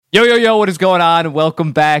Yo, what is going on?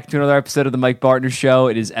 Welcome back to another episode of the Mike Bartner Show.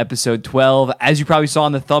 It is episode 12. As you probably saw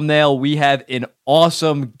in the thumbnail, we have an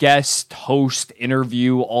awesome guest host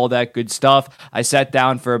interview, all that good stuff. I sat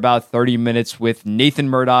down for about 30 minutes with Nathan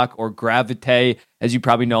Murdoch, or Graviteh. As you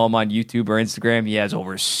probably know him on YouTube or Instagram. He has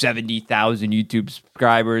over 70,000 YouTube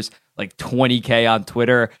subscribers, like 20K on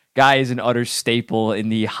Twitter. Guy is an utter staple in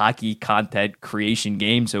the hockey content creation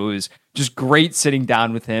game. So it was just great sitting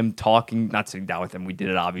down with him, not sitting down with him. We did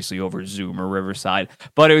it obviously over Zoom or Riverside,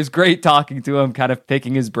 but it was great talking to him, kind of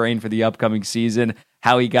picking his brain for the upcoming season,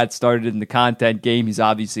 how he got started in the content game. He's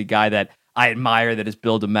obviously a guy that I admire that has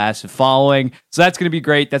built a massive following. So that's going to be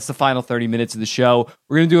great. That's the final 30 minutes of the show.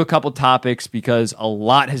 We're going to do a couple topics because a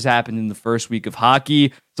lot has happened in the first week of hockey.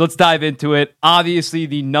 So let's dive into it. Obviously,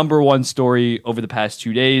 the number one story over the past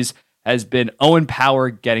 2 days has been Owen Power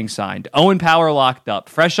getting signed. Owen Power locked up.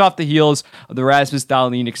 Fresh off the heels of the Rasmus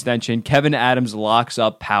Dahlin extension, Kevin Adams locks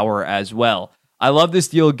up Power as well. I love this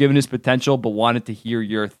deal given his potential, but wanted to hear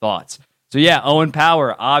your thoughts. So yeah, Owen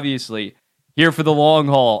Power, obviously, here for the long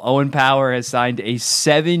haul. Owen Power has signed a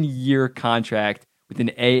 7-year contract with an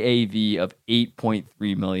AAV of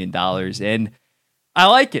 $8.3 million. And I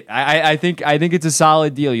like it. I think it's a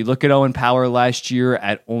solid deal. You look at Owen Power last year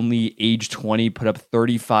at only age 20, put up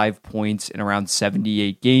 35 points in around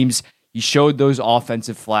 78 games. He showed those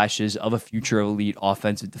offensive flashes of a future elite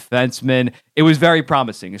offensive defenseman. It was very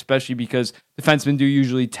promising, especially because defensemen do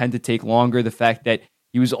usually tend to take longer. The fact that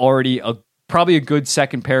he was already probably a good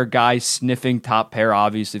second pair guy, sniffing top pair,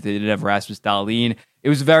 obviously, if they didn't have Rasmus Dahlin. It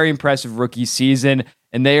was a very impressive rookie season,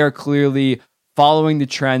 and they are clearly following the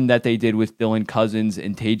trend that they did with Dylan Cousins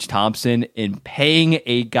and Tage Thompson in paying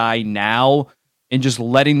a guy now and just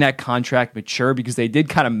letting that contract mature, because they did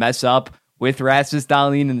kind of mess up with Rasmus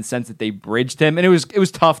Dahlin in the sense that they bridged him. And it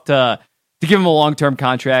was tough to give him a long-term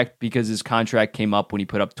contract because his contract came up when he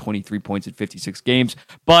put up 23 points in 56 games.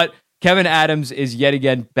 But Kevin Adams is yet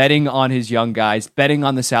again betting on his young guys, betting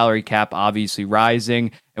on the salary cap obviously rising.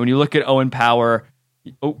 And when you look at Owen Power,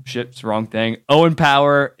 it's the wrong thing. Owen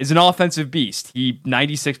Power is an offensive beast. He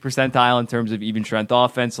 96th percentile in terms of even strength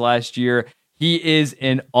offense last year. He is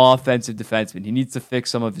an offensive defenseman. He needs to fix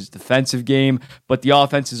some of his defensive game, but the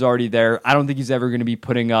offense is already there. I don't think he's ever going to be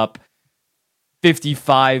putting up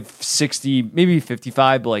 55, 60, maybe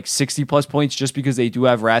 55, but like 60 plus points just because they do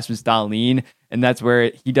have Rasmus Dahlin. And that's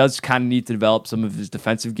where he does kind of need to develop some of his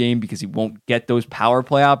defensive game because he won't get those power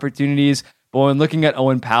play opportunities. But when looking at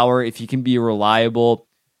Owen Power, if he can be a reliable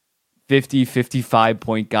 50, 55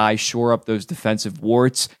 point guy, shore up those defensive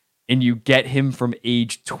warts, and you get him from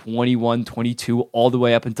age 21, 22, all the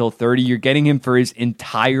way up until 30, you're getting him for his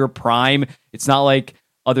entire prime. It's not like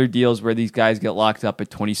other deals where these guys get locked up at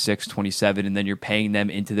 26, 27, and then you're paying them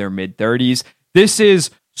into their mid-30s. This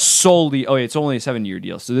is solely, it's only a 7-year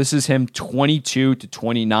deal. So this is him 22 to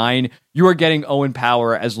 29. You are getting Owen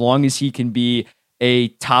Power as long as he can be a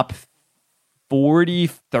top 40,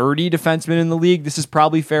 30 defenseman in the league. This is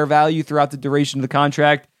probably fair value throughout the duration of the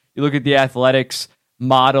contract. You look at the Athletics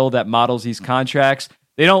model that models these contracts.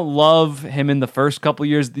 They don't love him in the first couple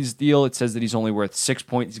years of this deal. It says that he's only worth 6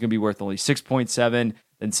 points. He's going to be worth only 6.7,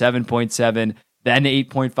 then 7.7, then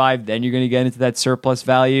 8.5. Then you're going to get into that surplus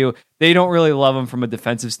value. They don't really love him from a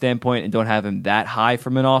defensive standpoint and don't have him that high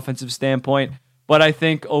from an offensive standpoint. But I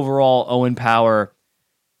think overall, Owen Power,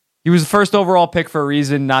 he was the first overall pick for a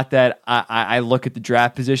reason. Not that I look at the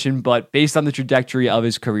draft position, but based on the trajectory of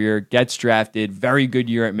his career, gets drafted, very good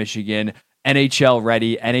year at Michigan, NHL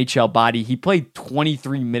ready, NHL body. He played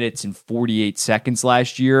 23 minutes and 48 seconds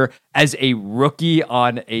last year as a rookie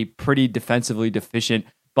on a pretty defensively deficient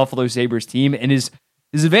Buffalo Sabres team. And his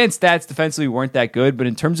advanced stats defensively weren't that good, but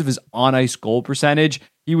in terms of his on-ice goal percentage,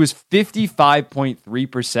 he was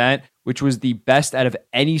 55.3%, which was the best out of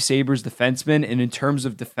any Sabres defenseman. And in terms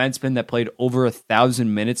of defensemen that played over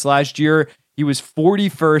 1,000 minutes last year, he was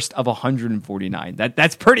 41st of 149.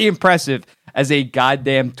 That's pretty impressive as a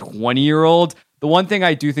goddamn 20-year-old. The one thing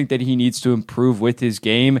I do think that he needs to improve with his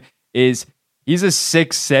game is he's a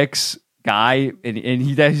 6'6" guy, and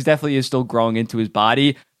he definitely is still growing into his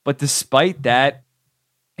body. But despite that,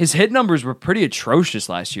 his hit numbers were pretty atrocious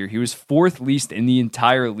last year. He was 4th least in the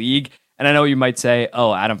entire league. And I know you might say,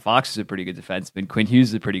 Adam Fox is a pretty good defenseman. Quinn Hughes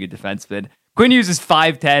is a pretty good defenseman. Quinn Hughes is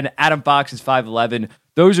 5'10". Adam Fox is 5'11".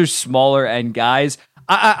 Those are smaller end guys.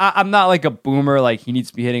 I'm not like a boomer, like he needs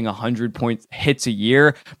to be hitting 100 point hits a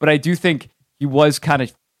year, but I do think he was kind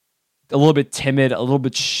of a little bit timid, a little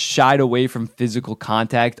bit shied away from physical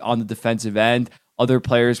contact on the defensive end. Other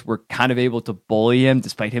players were kind of able to bully him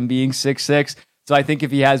despite him being 6'6". So I think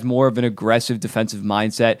if he has more of an aggressive defensive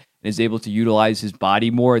mindset and is able to utilize his body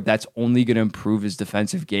more, that's only going to improve his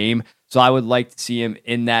defensive game. So I would like to see him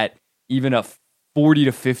in that even a 40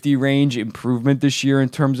 to 50 range improvement this year in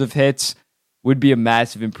terms of hits would be a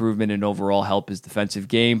massive improvement and overall help his defensive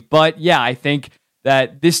game. But yeah, I think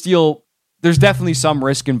that this deal, there's definitely some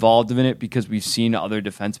risk involved in it because we've seen other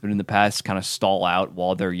defensemen in the past kind of stall out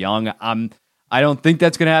while they're young. I don't think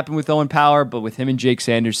that's going to happen with Owen Power, but with him and Jake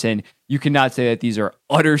Sanderson, you cannot say that these are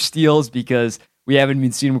utter steals because we haven't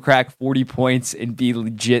even seen him crack 40 points and be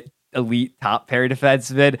legit elite top pair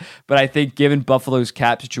defenseman. But I think given Buffalo's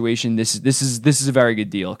cap situation, this is a very good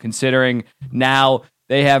deal considering now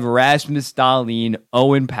they have Rasmus Dahlin,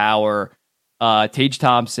 Owen Power, Tage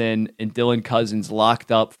Thompson, and Dylan Cousins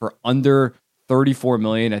locked up for under $34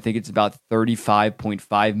 million. I think it's about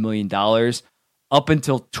 $35.5 million up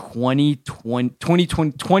until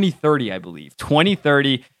 2030, I believe.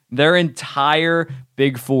 2030, their entire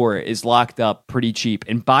big four is locked up pretty cheap.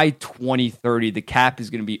 And by 2030, the cap is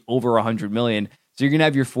going to be over $100 million. So you're going to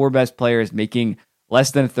have your four best players making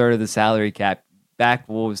less than a third of the salary cap. Back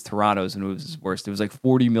what was Toronto's and it was his worst. It was like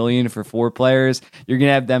 $40 million for four players. You're going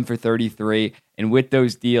to have them for 33. And with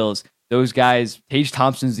those deals, those guys, Tage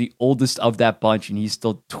Thompson's the oldest of that bunch, and he's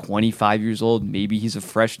still 25 years old. Maybe he's a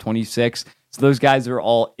fresh 26. So those guys are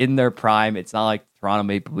all in their prime. It's not like Toronto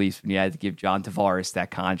Maple Leafs when you had to give John Tavares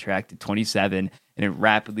that contract at 27 and it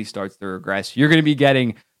rapidly starts to regress. You're going to be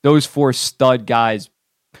getting those four stud guys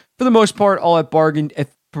for the most part all at bargain.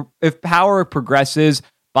 If Power progresses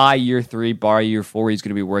by year 3, by year 4, he's going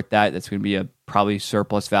to be worth that. That's going to be a probably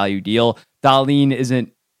surplus value deal. Dahlin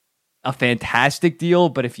isn't a fantastic deal,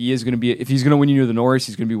 but if he's going to win you the Norris,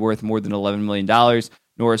 he's going to be worth more than $11 million.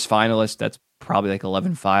 Norris finalist, that's probably like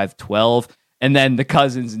 11.5, 12. And then the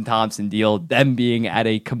Cousins and Thompson deal, them being at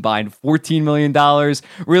a combined $14 million,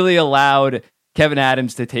 really allowed Kevin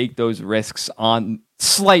Adams to take those risks on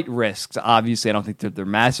slight risks. Obviously, I don't think they're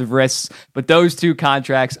massive risks, but those two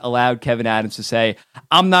contracts allowed Kevin Adams to say,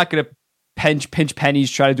 I'm not going to pinch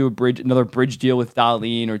pennies, try to do another bridge deal with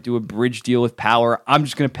Dahlin or do a bridge deal with Power. I'm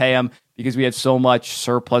just going to pay him because we have so much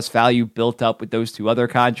surplus value built up with those two other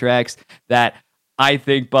contracts that I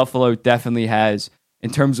think Buffalo definitely has. In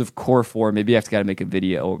terms of core four, maybe I've got to make a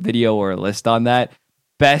video or a list on that.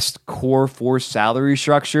 Best core four salary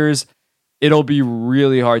structures. It'll be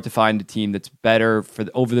really hard to find a team that's better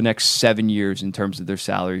over the next 7 years in terms of their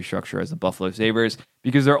salary structure as the Buffalo Sabres,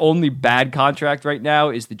 because their only bad contract right now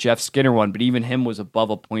is the Jeff Skinner one, but even him was above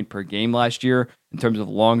a point per game last year in terms of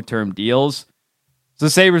long-term deals. So the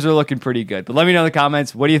Sabres are looking pretty good. But let me know in the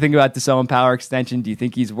comments, what do you think about this Owen Power extension? Do you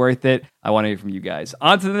think he's worth it? I want to hear from you guys.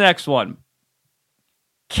 On to the next one.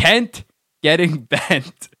 Kent getting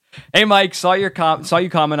bent. Hey, Mike, saw you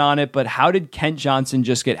comment on it, but how did Kent Johnson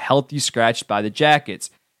just get healthy scratched by the Jackets?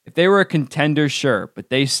 If they were a contender, sure, but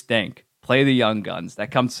they stink. Play the young guns.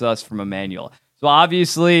 That comes to us from Emmanuel. So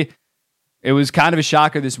obviously, it was kind of a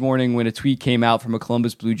shocker this morning when a tweet came out from a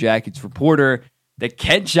Columbus Blue Jackets reporter that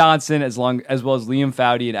Kent Johnson, as well as Liam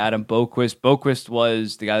Foudy and Adam Boquist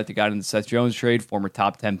was the guy that they got in the Seth Jones trade, former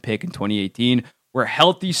top 10 pick in 2018, were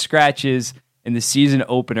healthy scratches in the season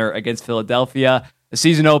opener against Philadelphia, a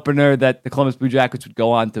season opener that the Columbus Blue Jackets would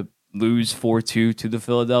go on to lose 4-2 to the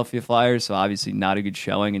Philadelphia Flyers, so obviously not a good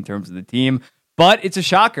showing in terms of the team, but it's a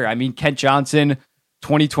shocker. I mean, Kent Johnson,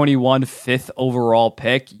 2021 5th overall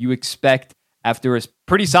pick, you expect after a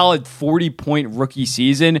pretty solid 40-point rookie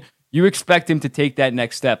season, you expect him to take that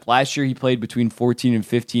next step. Last year, he played between 14 and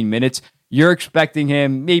 15 minutes. You're expecting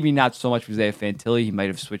him, maybe not so much because they have Fantilli, he might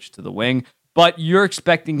have switched to the wing, but you're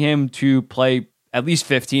expecting him to play at least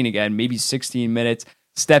 15 again, maybe 16 minutes,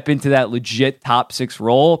 step into that legit top 6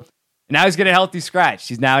 role. And now he's getting a healthy scratch.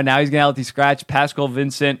 He's getting a healthy scratch. Pascal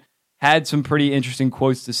Vincent had some pretty interesting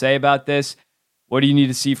quotes to say about this. What do you need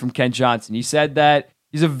to see from Kent Johnson? He said that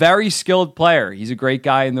he's a very skilled player. He's a great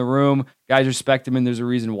guy in the room. Guys respect him, and there's a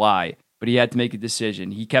reason why. But he had to make a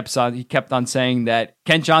decision. He kept on saying that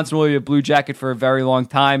Kent Johnson will be a Blue Jacket for a very long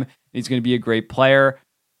time. And he's going to be a great player.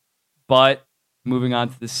 But moving on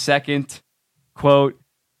to the second quote,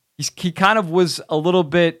 he kind of was a little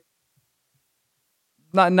bit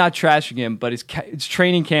not trashing him, but his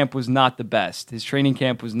training camp was not the best. His training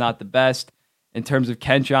camp was not the best in terms of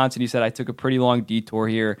Kent Johnson. He said, I took a pretty long detour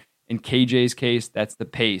here. In KJ's case, that's the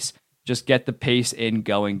pace. Just get the pace in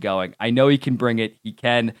going. I know he can bring it. He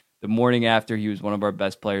can. The morning after, he was one of our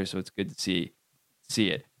best players, so it's good to see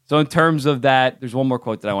it. So in terms of that, there's one more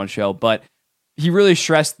quote that I want to show, but he really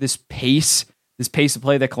stressed this pace of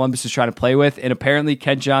play that Columbus is trying to play with, and apparently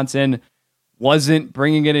Kent Johnson wasn't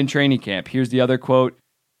bringing it in training camp. Here's the other quote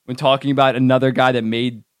when talking about another guy that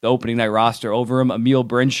made the opening night roster over him. Emil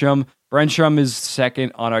Brinsham. Brinsham is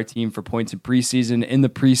second on our team for points in preseason. In the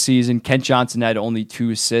preseason, Kent Johnson had only 2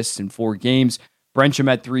 assists in 4 games. Brinsham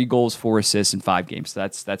had 3 goals, 4 assists in 5 games. So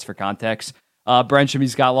that's for context. Brinsham,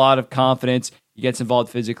 he's got a lot of confidence. He gets involved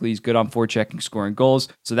physically. He's good on forechecking, scoring goals.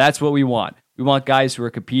 So that's what we want. We want guys who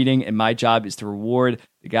are competing, and my job is to reward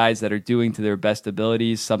the guys that are doing to their best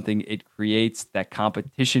abilities, something it creates that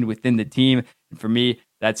competition within the team. And for me,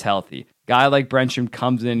 that's healthy. Guy like Brinsham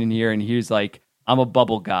comes in here, and he's like, I'm a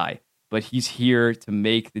bubble guy, but he's here to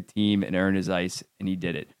make the team and earn his ice, and he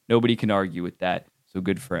did it. Nobody can argue with that, so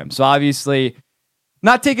good for him. So obviously,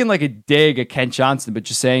 not taking like a dig at Kent Johnson, but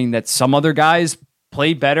just saying that some other guys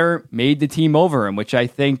played better, made the team over him, which I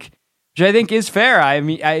think is fair. I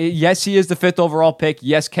mean, yes, he is the 5th overall pick.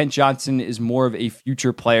 Yes, Kent Johnson is more of a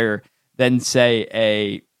future player than, say,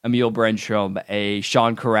 a Emil Brinsham, a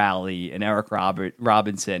Sean Corrali, an Eric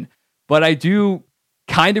Robinson. But I do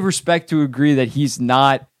kind of respect to agree that he's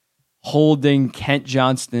not holding Kent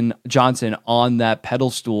Johnson on that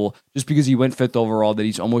pedestal just because he went 5th overall, that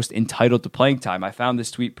he's almost entitled to playing time. I found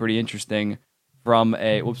this tweet pretty interesting from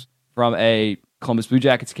a Columbus Blue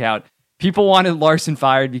Jackets account. People wanted Larson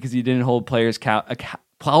fired because he didn't hold players to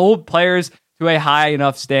a high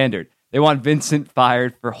enough standard. They want Vincent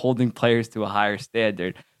fired for holding players to a higher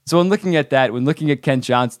standard. So when looking at that, when looking at Kent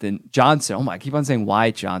Johnson, oh my, I keep on saying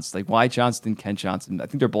Wyatt Johnston, like Wyatt Johnston, Kent Johnson. I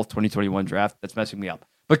think they're both 2021 draft. That's messing me up.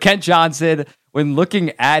 But Kent Johnson, when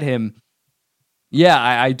looking at him, yeah,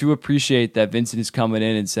 I do appreciate that Vincent is coming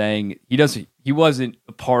in and saying he wasn't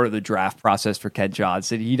a part of the draft process for Kent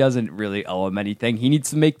Johnson. He doesn't really owe him anything. He needs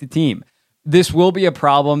to make the team. This will be a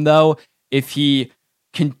problem, though, if he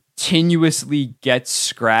continuously gets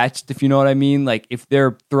scratched, if you know what I mean. Like, if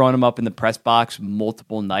they're throwing him up in the press box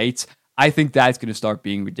multiple nights, I think that's going to start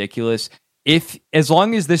being ridiculous. As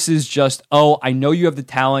long as this is just, I know you have the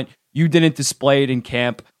talent, you didn't display it in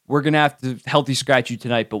camp, we're going to have to healthy scratch you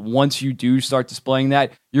tonight, but once you do start displaying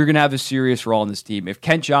that, you're going to have a serious role in this team. If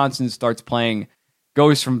Kent Johnson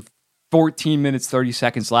goes from 14 minutes, 30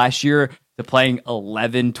 seconds last year to playing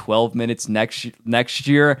 11, 12 minutes next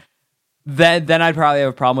year, then I'd probably have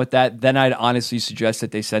a problem with that. Then I'd honestly suggest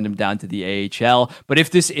that they send him down to the AHL. But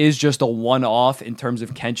if this is just a one-off in terms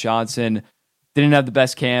of Kent Johnson, didn't have the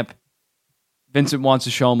best camp, Vincent wants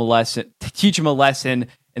to show him a lesson, teach him a lesson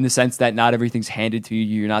in the sense that not everything's handed to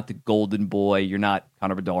you. You're not the golden boy. You're not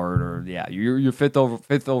Connor Bedard, you're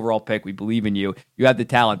 5th overall pick. We believe in you. You have the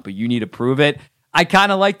talent, but you need to prove it. I kind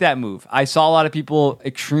of like that move. I saw a lot of people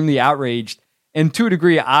extremely outraged, and to a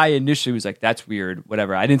degree, I initially was like, that's weird,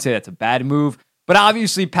 whatever. I didn't say that's a bad move, but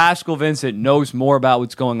obviously Pascal Vincent knows more about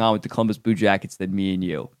what's going on with the Columbus Blue Jackets than me and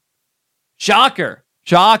you. Shocker.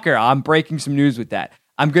 I'm breaking some news with that.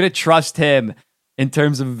 I'm going to trust him in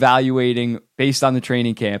terms of evaluating, based on the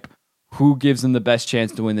training camp, who gives him the best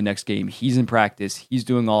chance to win the next game. He's in practice. He's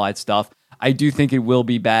doing all that stuff. I do think it will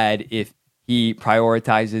be bad if he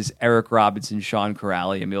prioritizes Eric Robinson, Sean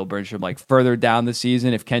Corrali, Emil Brinsham, like further down the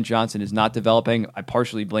season. If Kent Johnson is not developing, I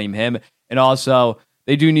partially blame him. And also,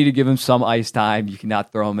 they do need to give him some ice time. You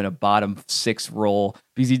cannot throw him in a bottom 6 role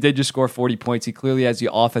because he did just score 40 points. He clearly has the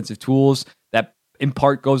offensive tools that in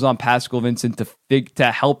part goes on Pascal Vincent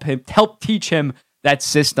to help teach him that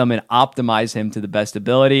system and optimize him to the best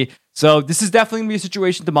ability. So this is definitely going to be a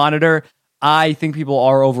situation to monitor. I think people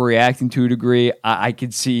are overreacting to a degree. I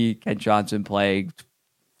could see Kent Johnson playing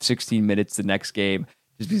 16 minutes the next game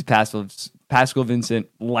just because Pascal Vincent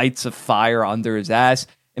lights a fire under his ass.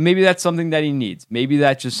 And maybe that's something that he needs. Maybe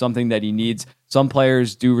that's just something that he needs. Some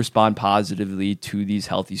players do respond positively to these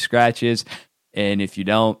healthy scratches. And if you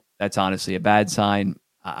don't, that's honestly a bad sign.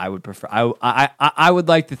 I would prefer. I would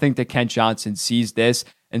like to think that Kent Johnson sees this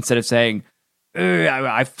instead of saying,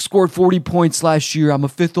 I scored 40 points last year. I'm a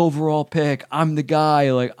 5th overall pick. I'm the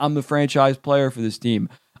guy. Like, I'm the franchise player for this team.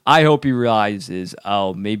 I hope he realizes,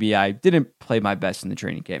 maybe I didn't play my best in the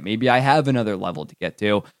training camp. Maybe I have another level to get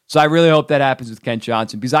to. So I really hope that happens with Kent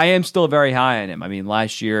Johnson because I am still very high on him. I mean,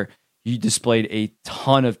 last year he displayed a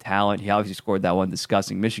ton of talent. He obviously scored that one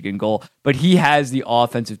disgusting Michigan goal, but he has the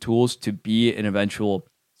offensive tools to be an eventual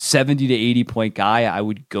 70 to 80 point guy. I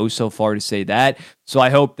would go so far to say that. So I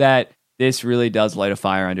hope that this really does light a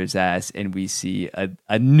fire under his ass and we see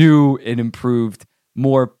a new and improved,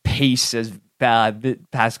 more pace, as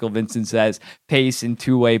Pascal Vincent says, pace and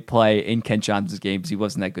two-way play in Kent Johnson's games. He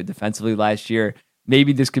wasn't that good defensively last year.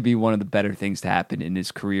 Maybe this could be one of the better things to happen in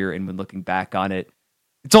his career. And when looking back on it,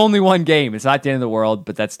 it's only one game. It's not the end of the world,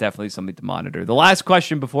 but that's definitely something to monitor. The last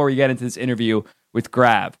question before we get into this interview with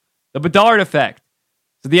Grav, the Bedard effect.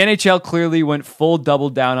 So the NHL clearly went full double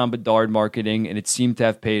down on Bedard marketing, and it seemed to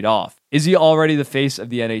have paid off. Is he already the face of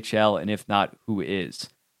the NHL? And if not, who is?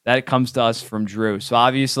 That comes to us from Drew. So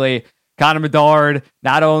obviously, Connor Bedard,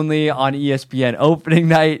 not only on ESPN opening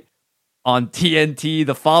night, on TNT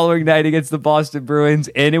the following night against the Boston Bruins,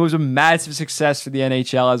 and it was a massive success for the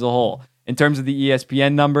NHL as a whole. In terms of the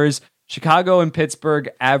ESPN numbers, Chicago and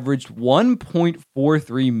Pittsburgh averaged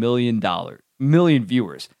 1.43 million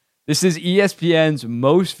viewers. This is ESPN's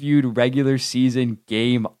most viewed regular season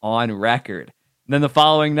game on record. And then the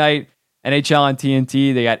following night, NHL on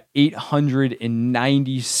TNT, they got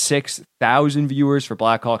 896,000 viewers for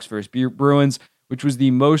Blackhawks versus Bruins, which was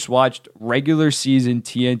the most watched regular season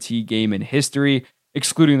TNT game in history,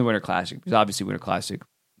 excluding the Winter Classic, because obviously Winter Classic,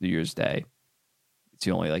 New Year's Day, it's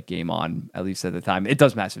the only game on, at least at the time. It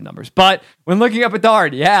does massive numbers. But when looking at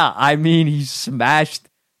Bedard, he smashed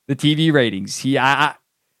the TV ratings.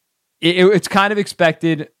 It's kind of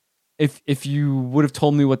expected. If you would have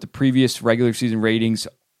told me what the previous regular season ratings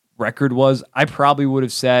record was, I probably would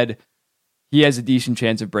have said he has a decent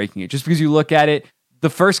chance of breaking it. Just because you look at it, the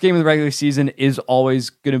first game of the regular season is always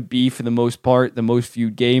going to be, for the most part, the most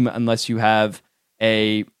viewed game, unless you have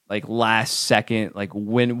a last second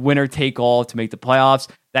winner take all to make the playoffs.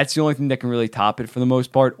 That's the only thing that can really top it for the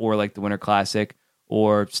most part, or the Winter Classic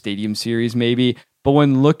or Stadium Series maybe. But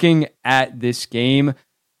when looking at this game,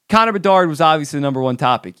 Connor Bedard was obviously the number one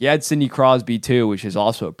topic. You had Sidney Crosby too, which is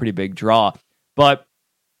also a pretty big draw. But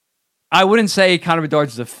I wouldn't say Connor Bedard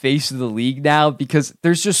is the face of the league now, because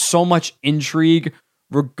there's just so much intrigue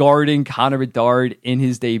regarding Connor Bedard in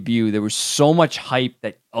his debut. There was so much hype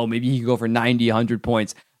that, maybe he could go for 90, 100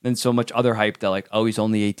 points. Then so much other hype that he's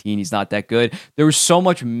only 18, he's not that good. There was so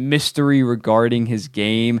much mystery regarding his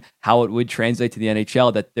game, how it would translate to the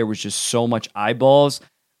NHL, that there was just so much eyeballs.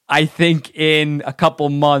 I think in a couple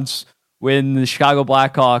months, when the Chicago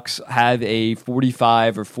Blackhawks have a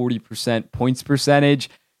 45 or 40% points percentage,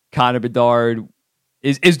 Connor Bedard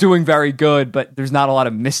is doing very good, but there's not a lot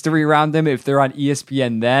of mystery around them. If they're on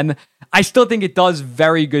ESPN, then I still think it does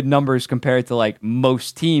very good numbers compared to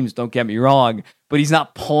most teams, don't get me wrong, but he's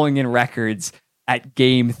not pulling in records at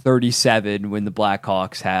game 37 when the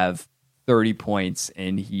Blackhawks have 30 points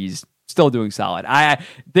and he's still doing solid.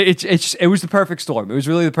 It was the perfect storm. It was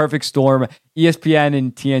really the perfect storm. ESPN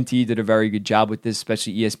and TNT did a very good job with this,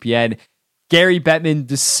 especially ESPN. Gary Bettman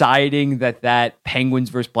deciding that Penguins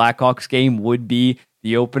versus Blackhawks game would be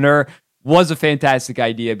the opener was a fantastic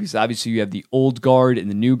idea, because obviously you have the old guard and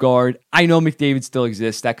the new guard. I know McDavid still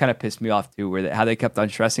exists. That kind of pissed me off too, how they kept on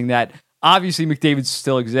stressing that. Obviously McDavid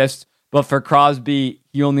still exists, but for Crosby,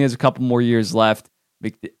 he only has a couple more years left.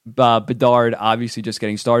 Bedard obviously just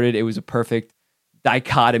getting started. It was a perfect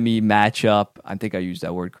dichotomy matchup. I think I used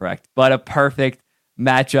that word correct, but a perfect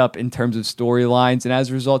matchup in terms of storylines, and as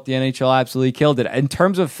a result, the NHL absolutely killed it. In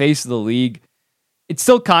terms of face of the league, it's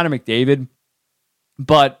still Connor McDavid,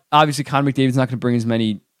 but obviously Connor McDavid's not going to bring as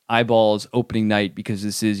many eyeballs opening night, because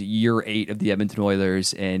this is year 8 of the Edmonton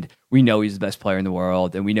Oilers, and we know he's the best player in the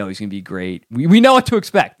world, and we know he's going to be great. We know what to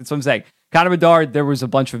expect. That's what I'm saying. Connor Bedard, there was a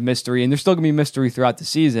bunch of mystery, and there's still going to be mystery throughout the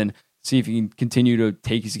season. See if he can continue to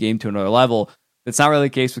take his game to another level. That's not really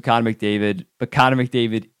the case with Connor McDavid, but Connor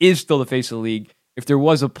McDavid is still the face of the league. If there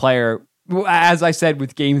was a player, as I said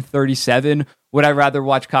with game 37, would I rather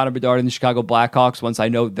watch Connor Bedard and the Chicago Blackhawks once I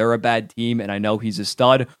know they're a bad team and I know he's a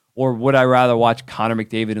stud? Or would I rather watch Connor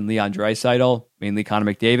McDavid and Leon Draisaitl, mainly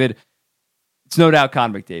Connor McDavid? It's no doubt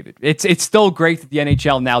Connor McDavid. It's still great that the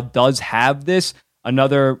NHL now does have this,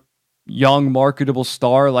 another young, marketable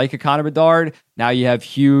star like a Connor Bedard. Now you have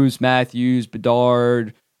Hughes, Matthews,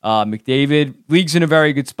 Bedard, McDavid. League's in a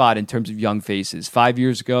very good spot in terms of young faces. 5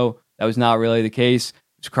 years ago, that was not really the case.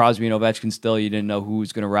 It was Crosby and Ovechkin still. You didn't know who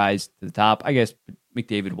was going to rise to the top. I guess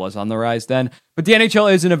McDavid was on the rise then. But the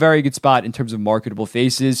NHL is in a very good spot in terms of marketable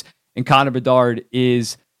faces. And Connor Bedard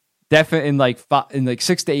is definitely in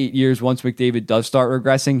 6 to 8 years, once McDavid does start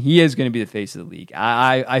regressing, he is going to be the face of the league.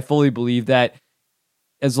 I fully believe that,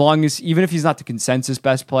 as long as, even if he's not the consensus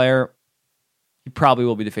best player, he probably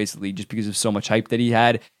will be the face of the league, just because of so much hype that he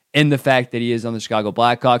had, and the fact that he is on the Chicago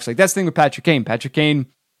Blackhawks. That's the thing with Patrick Kane. Patrick Kane,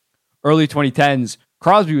 early 2010s,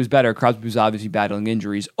 Crosby was better. Crosby was obviously battling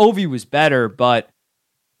injuries. Ovi was better, but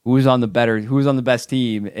who was on the best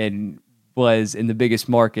team and was in the biggest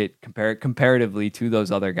market comparatively to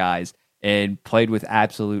those other guys and played with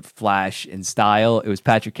absolute flash and style? It was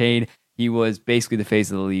Patrick Kane. He was basically the face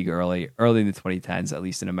of the league early in the 2010s, at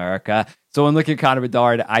least in America. So when looking at Connor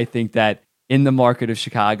Bedard, I think that in the market of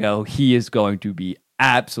Chicago, he is going to be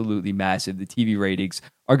absolutely massive. The TV ratings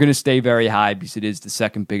are going to stay very high, because it is the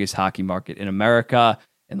second biggest hockey market in America,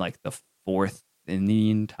 and the fourth in the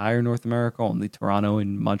entire North America. Only Toronto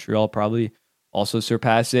and Montreal probably also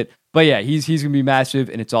surpass it. But yeah, he's going to be massive,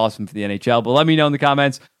 and it's awesome for the NHL. But let me know in the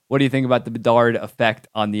comments, what do you think about the Bedard effect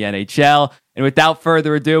on the NHL? And without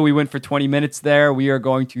further ado, we went for 20 minutes there. We are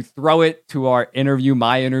going to throw it to our interview,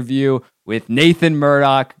 my interview with Nathan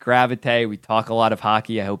Murdoch, Graviteh. We talk a lot of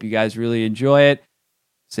hockey. I hope you guys really enjoy it.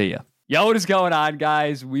 See ya. Yo, what is going on,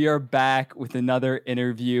 guys? We are back with another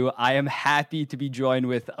interview. I am happy to be joined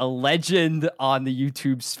with a legend on the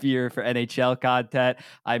YouTube sphere for NHL content.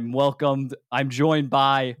 I'm joined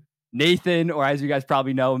by Nathan, or as you guys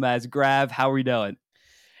probably know him as Grav. How are we doing?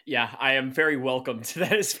 Yeah, I am very welcomed.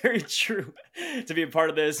 That is very true to be a part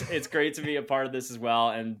of this. It's great to be a part of this as well.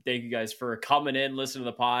 And thank you guys for coming in, listening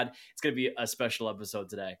to the pod. It's going to be a special episode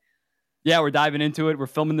today. Yeah, we're diving into it. We're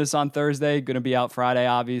filming this on Thursday, going to be out Friday,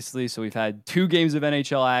 obviously. So we've had 2 games of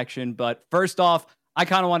NHL action. But first off, I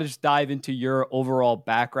kind of want to just dive into your overall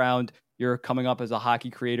background. You're coming up as a hockey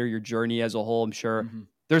creator, your journey as a whole. I'm sure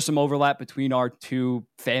there's some overlap between our 2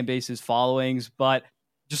 fan bases followings, but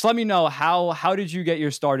just let me know, how did you get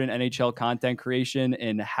your start in NHL content creation,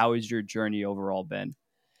 and how has your journey overall been?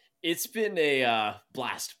 It's been a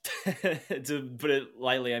blast, to put it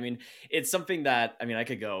lightly. I mean, it's something that, I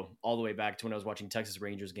could go all the way back to when I was watching Texas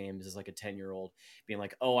Rangers games as like a 10-year-old, being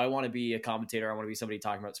like, oh, I want to be a commentator. I want to be somebody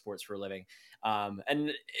talking about sports for a living.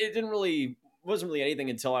 And it wasn't really anything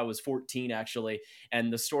until I was 14, actually.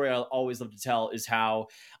 And the story I always love to tell is how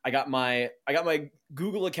I got my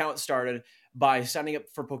Google account started by signing up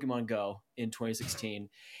for Pokemon Go in 2016.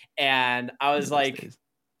 And I was like,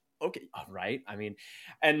 okay, all right.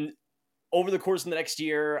 And over the course of the next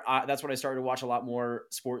year, that's when I started to watch a lot more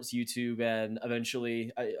sports YouTube. And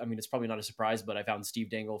eventually, it's probably not a surprise, but I found Steve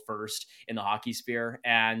Dangle first in the hockey sphere.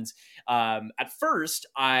 And at first,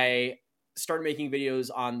 I started making videos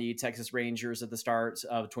on the Texas Rangers at the start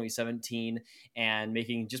of 2017 and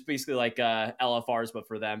making just basically like LFRs, but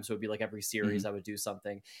for them. So it'd be like every series I would do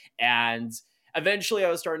something. And eventually I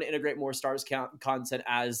was starting to integrate more Stars content,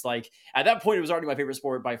 as like at that point it was already my favorite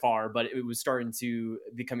sport by far, but it was starting to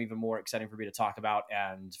become even more exciting for me to talk about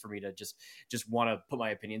and for me to just want to put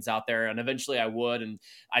my opinions out there. And eventually I would, and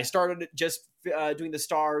I started just doing the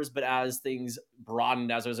Stars, but as things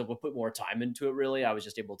broadened, as I was able to put more time into it, really, I was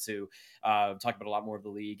just able to talk about a lot more of the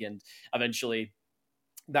league. And eventually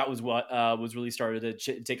that was what was really started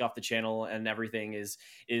to take off the channel, and everything is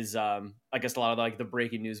I guess a lot of like the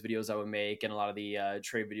breaking news videos I would make and a lot of the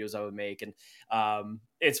trade videos I would make. And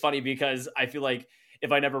it's funny because I feel like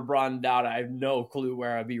if I never broadened out, I have no clue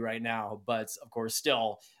where I'd be right now. But of course,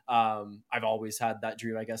 still, I've always had that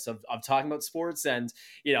dream, I guess, of talking about sports. And,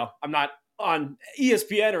 I'm not on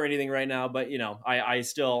ESPN or anything right now, but, I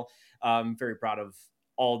still very proud of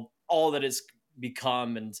all that it's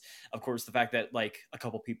become, and of course the fact that like a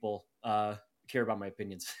couple people care about my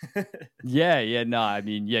opinions.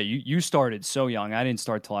 You started so young. I didn't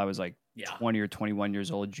start till I was like 20 or 21 years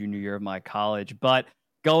old, junior year of my college. But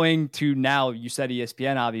going to now, you said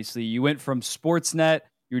ESPN, obviously you went from Sportsnet,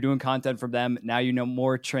 you were doing content from them, now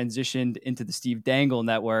more transitioned into the Steve Dangle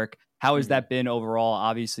network. How has that been overall?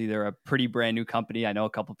 Obviously they're a pretty brand new company. I know a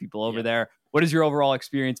couple people over there. What has your overall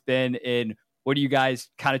experience been in? What are you guys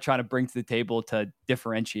kind of trying to bring to the table to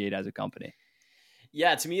differentiate as a company?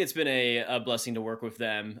 Yeah, to me, it's been a blessing to work with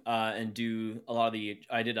them and do a lot of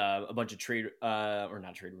I did a bunch of or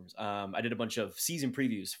not trade rooms. I did a bunch of season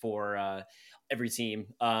previews for every team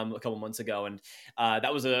a couple months ago. And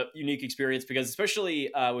that was a unique experience because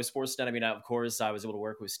especially with Sportsnet, of course, I was able to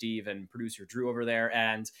work with Steve and producer Drew over there.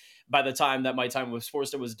 And by the time that my time with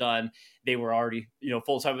Sportsnet was done, they were already,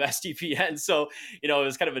 full-time with SDPN. So, it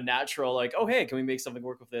was kind of a natural, like, oh, hey, can we make something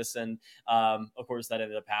work with this? And of course that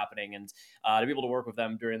ended up happening. And to be able to work with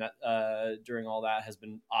them during all that has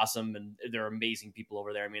been awesome. And they're amazing people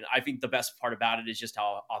over there. I think the best part about it is just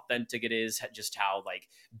how authentic it is, just how like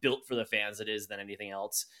built for the fans it is than anything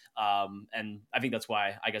else. And I think that's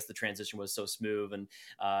why I guess the transition was so smooth, and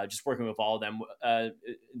just working with all of them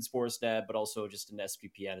in Sportsnet, but also just in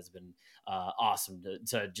SPPN has been awesome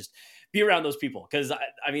to just be around those people. Cause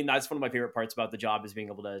that's one of my favorite parts about the job is being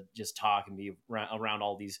able to just talk and be around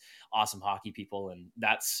all these awesome hockey people. And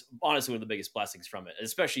that's honestly one of the biggest blessings from it,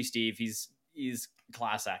 especially Steve. He's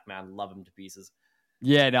class act, man. Love him to pieces.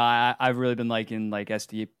 Yeah, no, I've really been liking like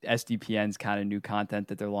SDPN's kind of new content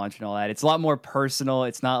that they're launching, all that. It's a lot more personal.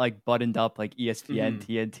 It's not like buttoned up like ESPN,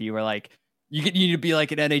 TNT, where like you need to be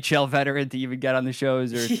like an NHL veteran to even get on the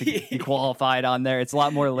shows or to be qualified on there. It's a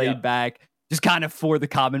lot more laid back, just kind of for the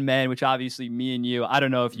common man, which obviously me and you, I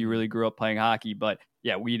don't know if you really grew up playing hockey, but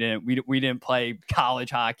yeah, we didn't play college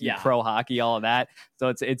hockey, pro hockey, all of that.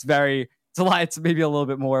 So it's very it's a lot. It's maybe a little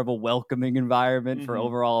bit more of a welcoming environment for Mm-hmm.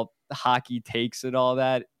 overall hockey takes and all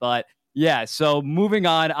that. But yeah, so moving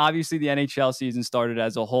on, obviously the NHL season started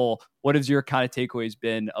as a whole. What has your kind of takeaways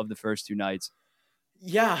been of the first two nights?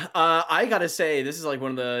 Yeah, I gotta say, this is like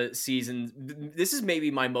one of the seasons. This is maybe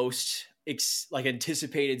my most like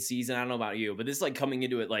anticipated season. I don't know about you, but this is like coming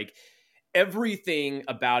into it, like everything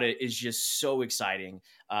about it is just so exciting.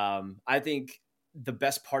 I think the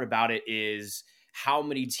best part about it is how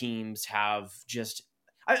many teams have just.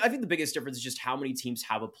 I think the biggest difference is just how many teams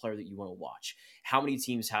have a player that you want to watch. How many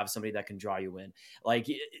teams have somebody that can draw you in. Like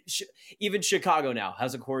even Chicago now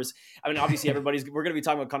has, of course. I mean, obviously we're going to be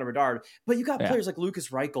talking about Connor Bedard, but you got players like Lucas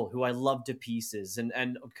Reichel, who I love to pieces, and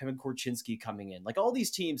Kevin Korchinski coming in. Like all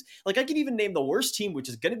these teams, like I can even name the worst team, which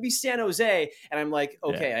is going to be San Jose, and I'm like,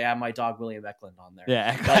 okay, I have my dog William Eklund on there.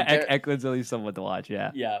 Yeah, like, Eklund's at least someone to watch.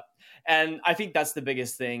 Yeah, yeah. And I think that's the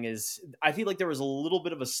biggest thing is I feel like there was a little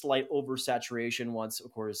bit of a slight oversaturation once,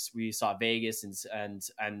 of course, we saw Vegas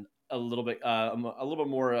and a little bit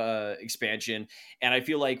more expansion, and I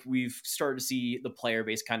feel like we've started to see the player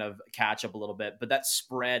base kind of catch up a little bit. But that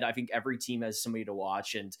spread, I think every team has somebody to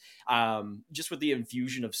watch, and just with the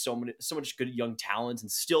infusion of so much good young talent,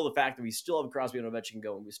 and still the fact that we still have Crosby and Ovechkin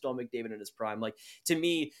going, we still have McDavid in his prime. Like to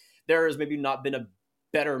me, there has maybe not been a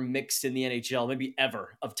better mix in the NHL, maybe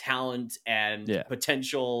ever, of talent and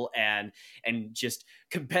potential and just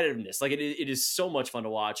competitiveness. Like it is so much fun to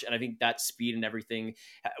watch. And I think that speed and everything,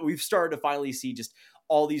 we've started to finally see just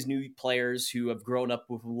all these new players who have grown up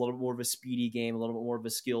with a little more of a speedy game, a little bit more of a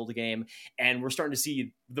skilled game. And we're starting to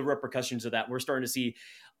see the repercussions of that. We're starting to see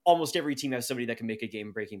almost every team has somebody that can make a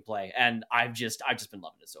game-breaking play, and I've just been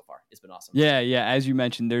loving it so far. It's been awesome. Yeah. As you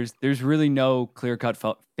mentioned, there's really no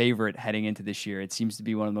clear-cut favorite heading into this year. It seems to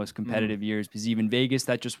be one of the most competitive years because even Vegas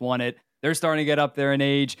that just won it, they're starting to get up there in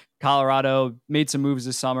age. Colorado made some moves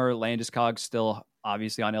this summer. Landeskog still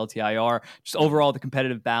obviously on LTIR. Just overall the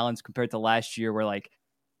competitive balance compared to last year, where like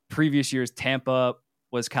previous years Tampa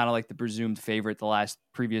was kind of like the presumed favorite the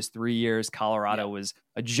previous 3 years. Colorado was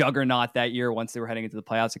a juggernaut that year. Once they were heading into the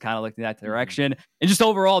playoffs, it kind of looked in that direction. And just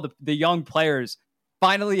overall, the young players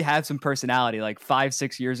finally have some personality. Like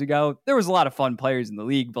 5-6 years ago, there was a lot of fun players in the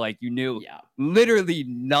league, but like you knew literally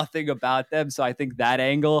nothing about them. So I think that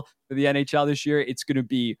angle for the NHL this year, it's going to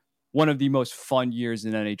be one of the most fun years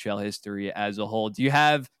in NHL history as a whole. Do you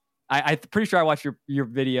have... I'm pretty sure I watched your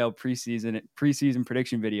video preseason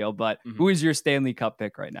prediction video, but who is your Stanley Cup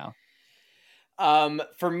pick right now?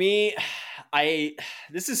 For me,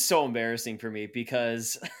 this is so embarrassing for me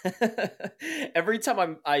because every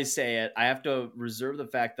time I say it, I have to reserve the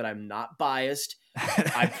fact that I'm not biased.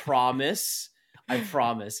 I promise.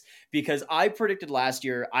 Because I predicted last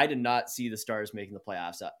year, I did not see the Stars making the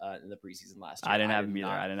playoffs in the preseason last year. I didn't have them either.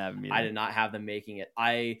 I did not have them making it.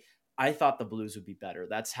 I thought the Blues would be better.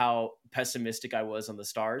 That's how pessimistic I was on the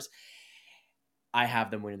Stars. I have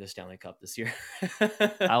them winning the Stanley Cup this year.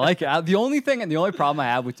 I like it. The only thing and the only problem I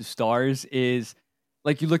have with the Stars is,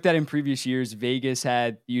 like you looked at in previous years, Vegas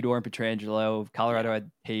had Theodore and Pietrangelo, Colorado had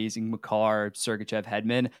Hayes and Makar, Sergachev,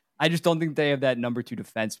 Hedman. I just don't think they have that number 2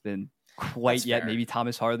 defenseman quite yet. Maybe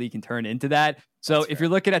Thomas Harley can turn into that. So if you're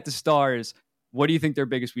looking at the Stars, what do you think their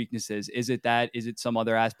biggest weakness is? Is it that? Is it some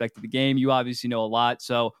other aspect of the game? You obviously know a lot.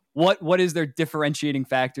 So what is their differentiating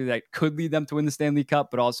factor that could lead them to win the Stanley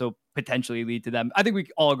Cup, but also potentially lead to them? I think we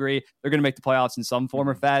all agree they're going to make the playoffs in some form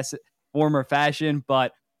or fashion.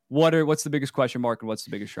 But what's the biggest question mark and what's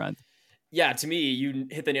the biggest strength? Yeah, to me, you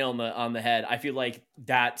hit the nail on the head. I feel like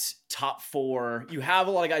that top 4, you have a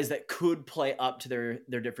lot of guys that could play up to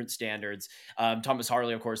their different standards. Thomas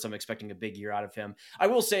Harley, of course, I'm expecting a big year out of him. I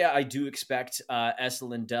will say I do expect Esa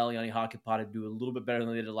Lindell, Yanni Hakanpää to do a little bit better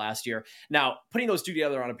than they did last year. Now, putting those two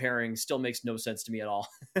together on a pairing still makes no sense to me at all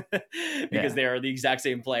because they are the exact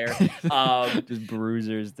same player. Just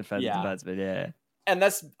bruisers, defensemen, yeah. And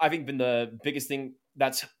that's, I think, been the biggest thing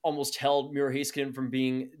that's almost held Miro Heiskanen from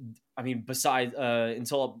being, I mean, besides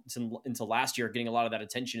until last year, getting a lot of that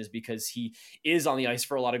attention is because he is on the ice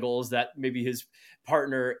for a lot of goals that maybe his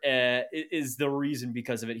partner is the reason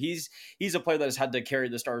because of it. He's a player that has had to carry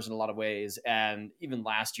the Stars in a lot of ways. And even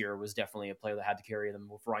last year was definitely a player that had to carry them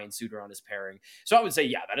with Ryan Suter on his pairing. So I would say,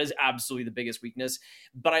 yeah, that is absolutely the biggest weakness.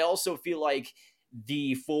 But I also feel like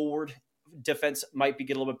the forward defense might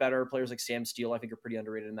get a little bit better. Players like Sam Steele, I think, are pretty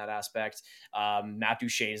underrated in that aspect. Matt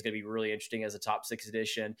Duchene is going to be really interesting as a top 6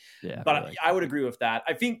 addition. Yeah, but I would agree with that.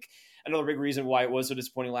 I think another big reason why it was so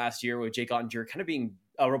disappointing last year with Jake Ottinger kind of being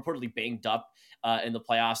reportedly banged up in the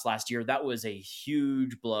playoffs last year. That was a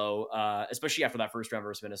huge blow, especially after that first round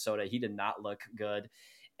versus Minnesota. He did not look good.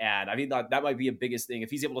 And I think that might be a biggest thing. If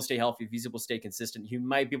he's able to stay healthy, if he's able to stay consistent, he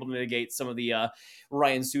might be able to mitigate some of the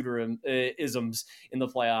Ryan Suter isms in the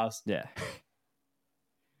playoffs. Yeah.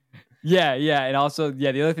 Yeah. And also, the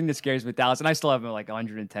other thing that scares me with Dallas, and I still have them like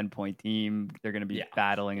 110-point team. They're going to be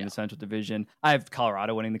battling in the Central Division. I have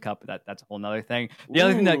Colorado winning the cup, but that's a whole nother thing. The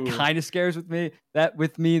other thing that kind of scares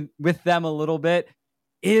with them a little bit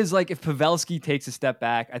is like if Pavelski takes a step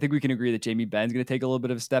back. I think we can agree that Jamie Benn's going to take a little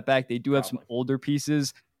bit of a step back. They do have some older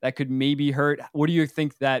pieces that could maybe hurt. What do you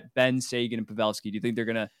think that Ben, Sagan, and Pavelski, do you think they're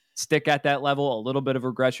going to stick at that level? A little bit of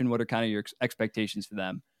regression? What are kind of your expectations for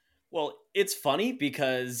them? Well, it's funny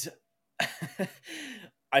because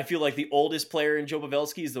I feel like the oldest player in Joe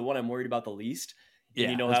Pavelski is the one I'm worried about the least.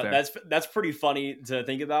 Yeah, that's pretty funny to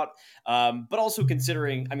think about. But also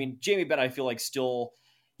considering, I mean, Jamie Benn, I feel like still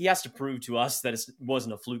he has to prove to us that it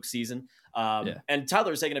wasn't a fluke season. And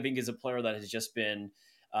Tyler Seguin, I think, is a player that has just been,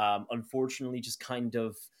 unfortunately, just kind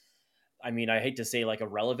of, I mean, I hate to say like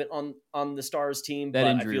irrelevant on the Stars team. That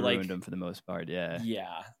but injury I feel ruined like, him for the most part. Yeah.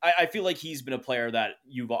 I feel like he's been a player that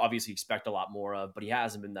you obviously expect a lot more of, but he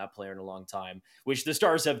hasn't been that player in a long time, which the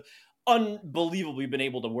Stars have unbelievably been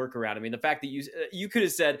able to work around. I mean, the fact that you could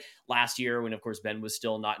have said last year when, of course, Ben was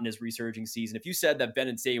still not in his resurging season, if you said that Ben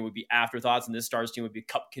and Sagan would be afterthoughts and this Stars team would be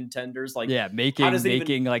cup contenders, like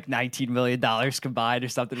making like $19 million combined or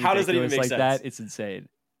something. How does that even make like sense? That? It's insane.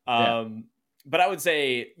 But I would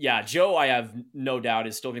say, Joe, I have no doubt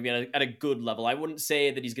is still going to be at a good level. I wouldn't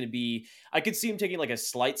say that he's going to be, I could see him taking like a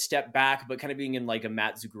slight step back, but kind of being in like a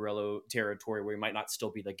Matt Zuccarello territory where he might not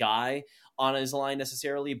still be the guy on his line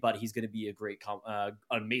necessarily, but he's going to be a great,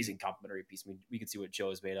 amazing complimentary piece. I mean, we can see what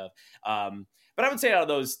Joe is made of. But I would say out of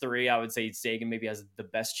those three, I would say Sagan maybe has the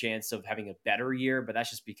best chance of having a better year, but that's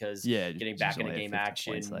just because getting back into game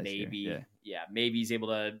action, maybe, maybe he's able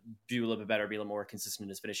to do a little bit better, be a little more consistent in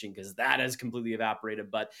his finishing because that has completely evaporated.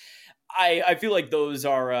 But I feel like those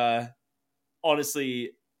are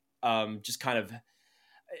honestly just kind of,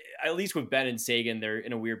 at least with Ben and Sagan, they're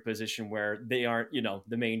in a weird position where they aren't,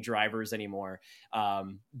 the main drivers anymore.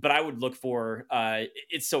 But I would look for,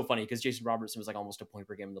 it's so funny because Jason Robertson was like almost a point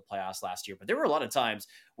per game in the playoffs last year, but there were a lot of times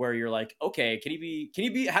where you're like, okay, can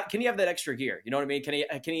he have that extra gear? You know what I mean? Can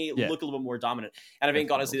he look a little bit more dominant? And I think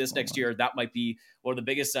honestly, this next year, that might be one of the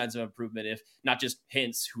biggest signs of improvement, if not just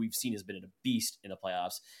Hintz, who we've seen has been a beast in the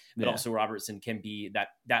playoffs, but also Robertson can be that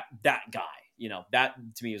guy. That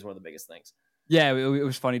to me is one of the biggest things. Yeah, it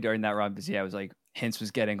was funny during that run because it was like Hintz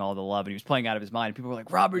was getting all the love and he was playing out of his mind. People were like,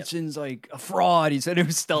 Robertson's like a fraud. He said it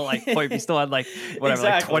was still like he still had like whatever,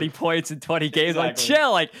 like 20 points in 20 games. Like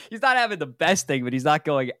chill, like he's not having the best thing, but he's not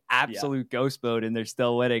going absolute ghost mode and they're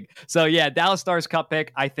still winning. So Dallas Stars Cup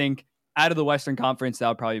pick. I think out of the Western Conference, that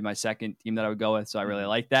would probably be my second team that I would go with. So I really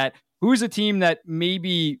like that. Who's a team that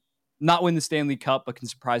maybe not win the Stanley Cup but can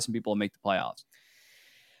surprise some people and make the playoffs?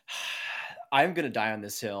 I'm gonna die on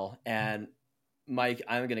this hill, and Mike,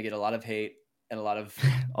 I'm going to get a lot of hate and a lot of...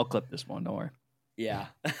 I'll clip this one, don't worry. Yeah,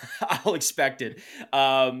 I'll expect it.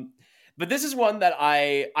 But this is one that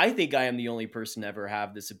I think I am the only person to ever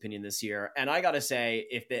have this opinion this year. And I got to say,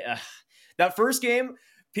 if they that first game,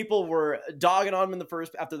 people were dogging on them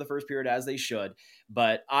after the first period, as they should.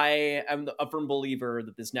 But I am a firm believer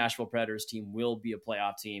that this Nashville Predators team will be a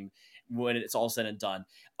playoff team when it's all said and done.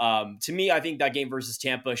 To me, I think that game versus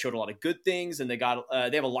Tampa showed a lot of good things, and they have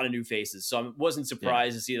a lot of new faces. So I wasn't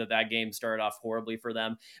surprised to see that game started off horribly for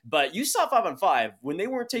them. But you saw 5-on-5 when they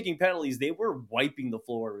weren't taking penalties, they were wiping the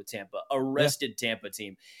floor with Tampa, arrested Tampa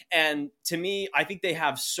team. And to me, I think they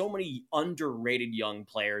have so many underrated young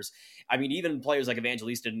players. I mean, even players like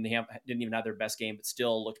Evangelista didn't even have their best game, but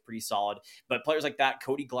still looked pretty solid. But players like that,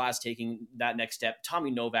 Cody Glass taking that next step,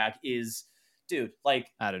 Tommy Novak is, dude,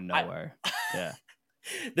 like out of nowhere.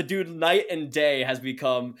 The dude night and day has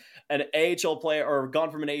become an AHL player, or gone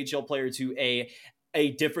from an AHL player to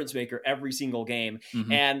a difference maker every single game.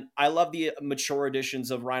 Mm-hmm. And I love the mature additions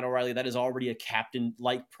of Ryan O'Reilly. That is already a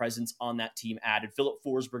captain-like presence on that team added. Philip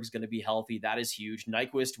Forsberg is going to be healthy. That is huge.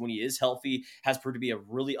 Nyquist, when he is healthy, has proved to be a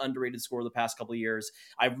really underrated scorer the past couple of years.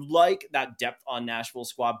 I like that depth on Nashville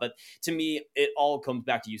squad, but to me, it all comes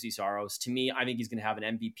back to UC Saros. To me, I think he's going to have an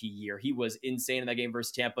MVP year. He was insane in that game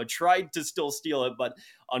versus Tampa, tried to still steal it, but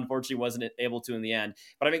unfortunately wasn't able to in the end.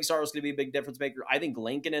 But I think Saros is going to be a big difference maker. I think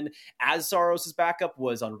Lankinen, as Saros' backup,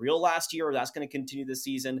 was unreal last year. That's going to continue this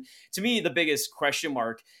season. To me, the biggest question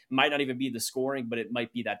mark might not even be the scoring, but it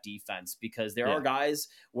might be that defense, because there are guys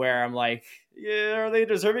where I'm like, are they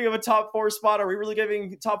deserving of a top 4 spot? Are we really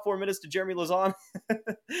giving top 4 minutes to Jeremy Lauzon?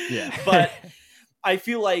 But I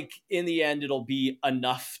feel like in the end, it'll be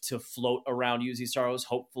enough to float around UC Saros,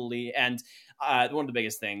 hopefully. And one of the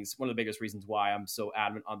biggest things, one of the biggest reasons why I'm so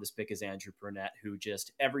adamant on this pick is Andrew Brunette, who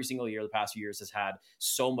just every single year the past few years has had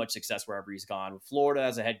so much success wherever he's gone. With Florida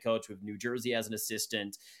as a head coach, with New Jersey as an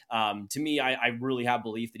assistant. To me, I really have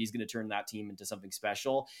belief that he's going to turn that team into something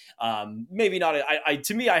special. Maybe not.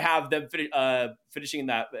 To me, I have them finishing in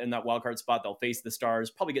that wild card spot. They'll face the Stars,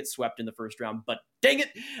 probably get swept in the first round, but dang it,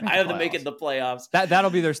 I have them make it the playoffs.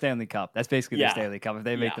 That'll be their Stanley Cup. That's basically their Stanley Cup if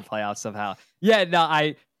they make the playoffs somehow. Yeah,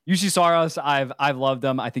 no, UC Saros, I've loved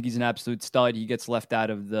him. I think he's an absolute stud. He gets left out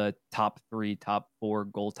of the top 3, top 4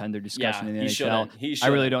 goaltender discussion in the NHL. I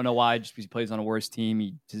really don't know why, just because he plays on a worse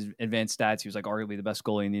team. His advanced stats, he was like arguably the best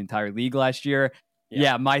goalie in the entire league last year.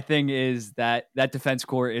 Yeah, my thing is that defense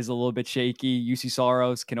core is a little bit shaky. UC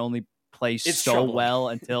Saros can only play well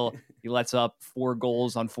until he lets up 4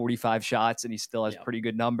 goals on 45 shots, and he still has pretty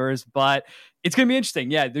good numbers. But it's going to be interesting.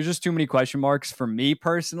 Yeah, there's just too many question marks for me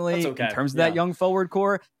personally in terms of that young forward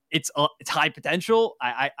core. It's high potential.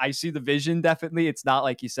 I see the vision, definitely. It's not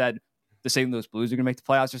like you said the St. Louis Blues are going to make the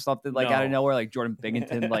playoffs or something out of nowhere, like Jordan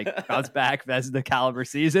Binghamton bounce back. That's the caliber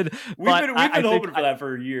season. We've been hoping for that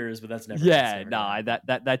for years, but that's never.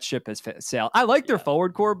 That ship has sailed. I like their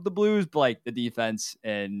forward core of the Blues, but like the defense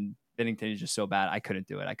and Bennington is just so bad. I couldn't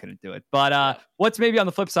do it. But what's maybe on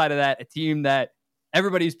the flip side of that, a team that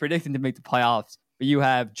everybody's predicting to make the playoffs, but you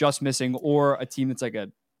have just missing, or a team that's like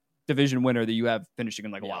a division winner that you have finishing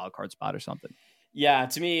in like a wild card spot or something. Yeah,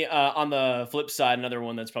 to me, on the flip side, another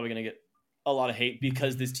one that's probably going to get a lot of hate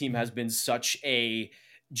because this team has been such a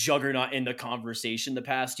juggernaut in the conversation the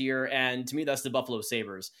past year. And to me, that's the Buffalo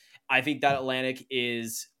Sabres. I think that Atlantic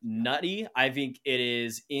is nutty. I think it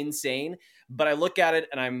is insane. But I look at it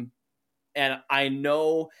and I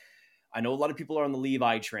know a lot of people are on the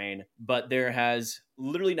Levi train, but there has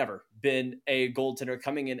literally never been a goaltender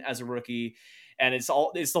coming in as a rookie. And it's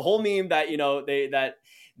the whole meme that,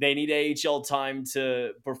 they need AHL time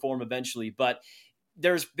to perform eventually. But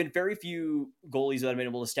there's been very few goalies that have been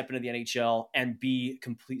able to step into the NHL and be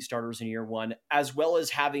complete starters in year one, as well as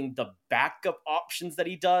having the backup options that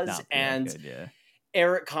he does.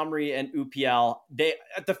 Eric Comrie and UPL, they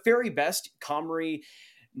at the very best, Comrie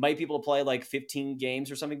might be able to play like 15 games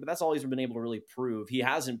or something, but that's all he's been able to really prove. He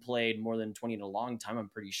hasn't played more than 20 in a long time, I'm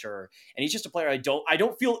pretty sure. And he's just a player I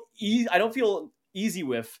don't feel easy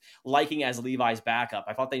with liking as Levi's backup.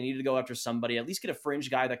 I thought they needed to go after somebody, at least get a fringe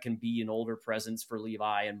guy that can be an older presence for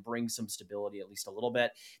Levi and bring some stability at least a little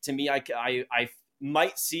bit. To me, I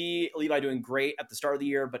might see Levi doing great at the start of the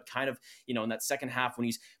year, but kind of, in that second half when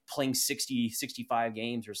he's playing 60, 65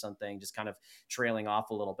 games or something, just kind of trailing off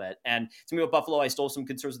a little bit. And to me with Buffalo, I still have some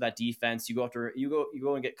concerns with that defense. You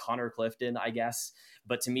go and get Connor Clifton, I guess.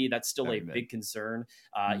 But to me, that's still a big concern.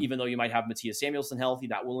 Even though you might have Matthias Samuelsson healthy,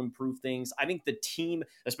 that will improve things. I think the team,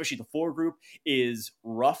 especially the forward group, is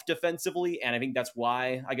rough defensively. And I think that's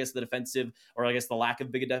why, I guess, the lack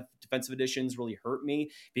of big defensive additions really hurt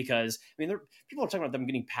me. Because, people are talking about them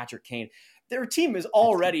getting Patrick Kane. Their team is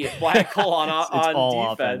already a black hole on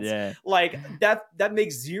defense. Yeah. Like that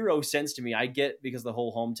makes zero sense to me. I get because the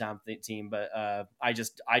whole hometown team, but I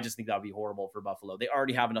just think that would be horrible for Buffalo. They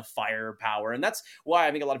already have enough firepower, and that's why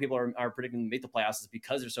I think a lot of people are predicting to make the playoffs is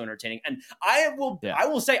because they're so entertaining. And I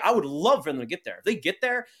will say I would love for them to get there. If they get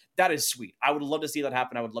there, that is sweet. I would love to see that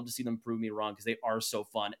happen. I would love to see them prove me wrong because they are so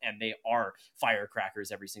fun and they are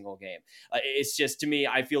firecrackers every single game. It's just, to me,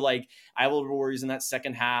 I feel like I will worries in that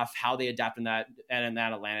second half, how they adapt in that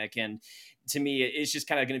Atlantic. And to me, it's just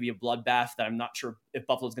kind of going to be a bloodbath that I'm not sure if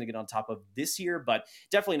Buffalo's going to get on top of this year, but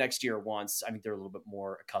definitely next year once I think they're a little bit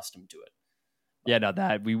more accustomed to it. Yeah, no,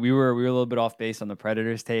 that we were a little bit off base on the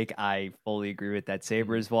Predators take. I fully agree with that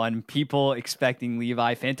Sabres one. People expecting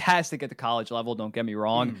Levi, fantastic at the college level, don't get me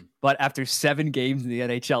wrong. But after 7 games in the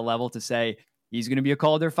NHL level to say he's going to be a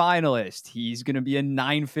Calder finalist, he's going to be a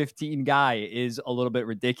 .915 guy is a little bit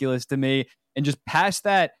ridiculous to me. And just past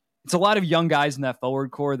that, it's a lot of young guys in that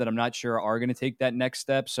forward core that I'm not sure are going to take that next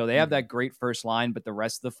step. So they have that great first line, but the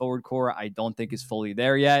rest of the forward core I don't think is fully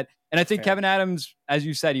there yet. And I think Kevin Adams, as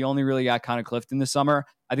you said, he only really got Connor Clifton this summer.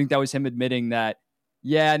 I think that was him admitting that,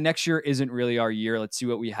 next year isn't really our year. Let's see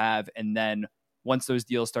what we have. And then once those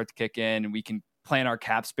deals start to kick in and we can plan our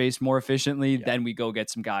cap space more efficiently, then we go get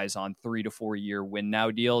some guys on 3 to 4 year win now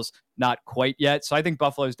deals. Not quite yet. So I think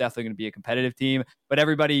Buffalo is definitely going to be a competitive team, but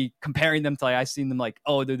everybody comparing them to, I've seen them like,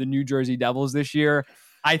 oh, they're the New Jersey Devils this year.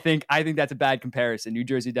 I think that's a bad comparison. New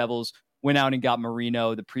Jersey Devils went out and got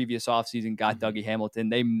Marino. The previous offseason got Dougie Hamilton.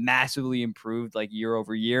 They massively improved like year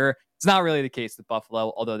over year. It's not really the case with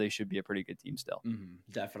Buffalo, although they should be a pretty good team still.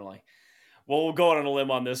 Definitely. Well, we'll go out on a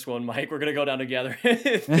limb on this one, Mike. We're gonna go down together.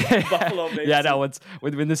 Buffalo makes yeah, no.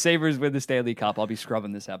 When the Sabres win the Stanley Cup, I'll be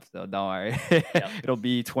scrubbing this episode. Don't worry. Yep. It'll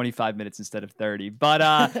be 25 minutes instead of 30. But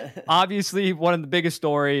obviously, one of the biggest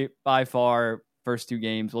story by far. First 2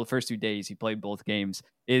 games, well, the first 2 days he played both games,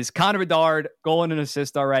 is Connor Bedard, goal and an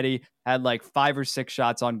assist already. Had like 5 or 6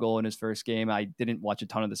 shots on goal in his first game. I didn't watch a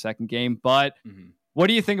ton of the second game, but what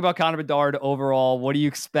do you think about Connor Bedard overall? What do you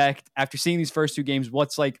expect after seeing these first 2 games?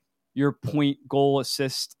 What's like your point, goal,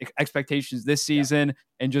 assist expectations this season,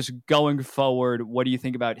 and just going forward? What do you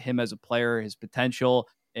think about him as a player, his potential,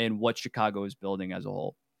 and what Chicago is building as a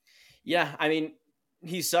whole? Yeah, I mean,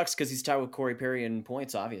 he sucks because he's tied with Corey Perry in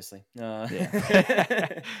points, obviously. Corey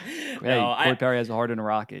Perry has a heart in a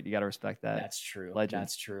rocket. You got to respect that. That's true. Legend.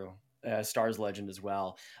 That's true. Stars legend as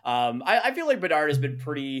well. I feel like Bedard has been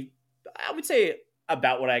pretty, I would say,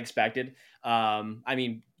 about what I expected. I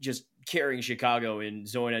mean, just carrying Chicago in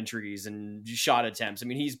zone entries and shot attempts. I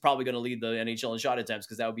mean, he's probably going to lead the NHL in shot attempts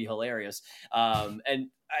because that would be hilarious. And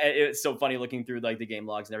it's so funny looking through like the game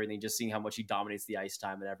logs and everything, just seeing how much he dominates the ice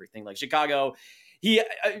time and everything. Like Chicago,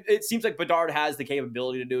 it seems like Bedard has the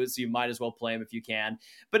capability to do it, so you might as well play him if you can.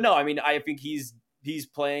 But no, I mean, I think he's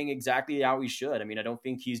playing exactly how he should. I mean, I don't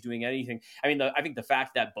think he's doing anything. I mean, I think the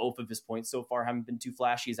fact that both of his points so far haven't been too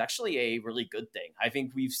flashy is actually a really good thing. I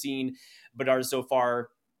think we've seen Bedard so far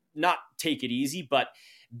not take it easy, but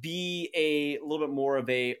be a little bit more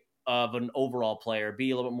of an overall player,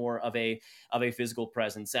 be a little bit more of a physical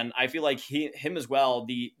presence. And I feel like him as well,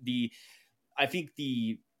 I think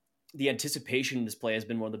the anticipation in this play has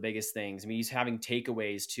been one of the biggest things. I mean, he's having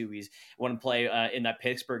takeaways too. He's one play in that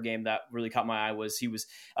Pittsburgh game that really caught my eye was he was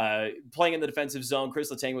playing in the defensive zone. Chris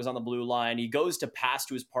Letang was on the blue line. He goes to pass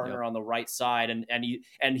to his partner on the right side,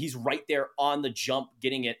 and he's right there on the jump,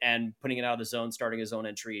 getting it and putting it out of the zone, starting his own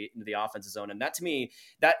entry into the offensive zone. And that, to me,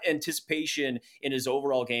 that anticipation in his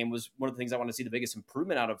overall game was one of the things I want to see the biggest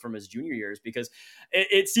improvement out of from his junior years, because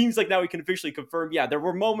it seems like now we can officially confirm, yeah, there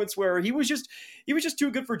were moments where he was just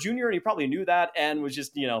too good for junior, and he probably knew that and was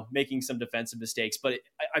just, making some defensive mistakes. But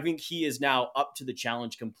I think he is now up to the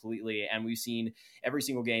challenge completely. And we've seen every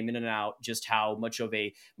single game in and out just how much of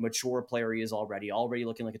a mature player he is already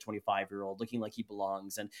looking like a 25-year-old, looking like he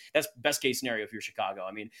belongs. And that's best case scenario if you're Chicago.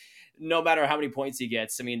 I mean, no matter how many points he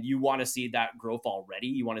gets, I mean, you want to see that growth already.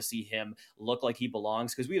 You want to see him look like he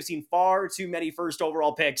belongs, because we have seen far too many first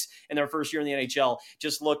overall picks in their first year in the NHL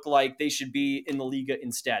just look like they should be in the Liga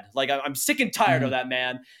instead. Like, I'm sick and tired of that,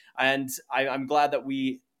 man. And I'm glad that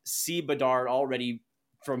we see Bedard already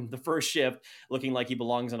from the first shift looking like he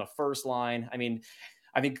belongs on a first line. I mean,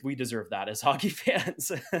 I think we deserve that as hockey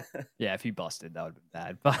fans. Yeah, if he busted, that would be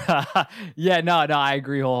bad. But yeah, no, I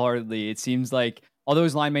agree wholeheartedly. It seems like although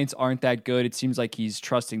his line mates aren't that good, it seems like he's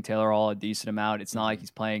trusting Taylor Hall a decent amount. It's not like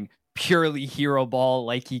he's playing purely hero ball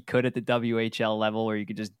like he could at the WHL level, where you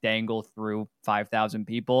could just dangle through 5,000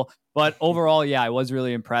 people. But overall, yeah, I was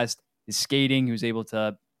really impressed. His skating, he was able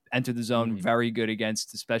to enter the zone very good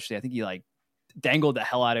against, especially, I think he like dangled the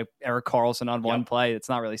hell out of Erik Karlsson on one play. It's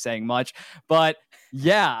not really saying much, but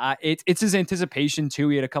yeah, it's his anticipation too.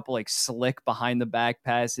 He had a couple like slick behind the back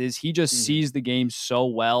passes. He just sees the game so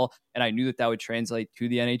well, and I knew that would translate to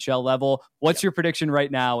the NHL level. What's your prediction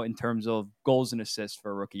right now in terms of goals and assists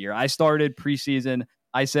for a rookie year? I started preseason,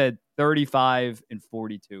 I said 35 and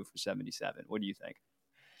 42 for 77. What do you think?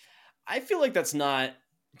 I feel like that's not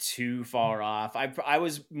too far off. I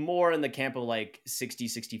was more in the camp of like 60,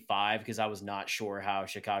 65 because I was not sure how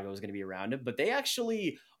Chicago was going to be around him, but they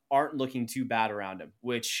actually aren't looking too bad around him,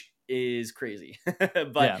 which is crazy.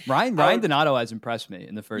 But yeah, Ryan Donato has impressed me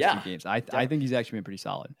in the first 2 games. I think he's actually been pretty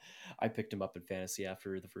solid. I picked him up in fantasy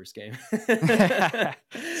after the first game. I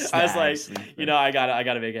was like, I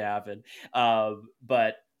gotta make it happen.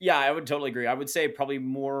 But yeah, I would totally agree. I would say probably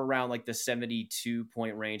more around like the 72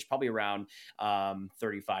 point range, probably around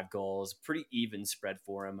 35 goals, pretty even spread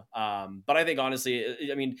for him. But I think honestly,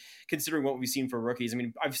 I mean, considering what we've seen for rookies, I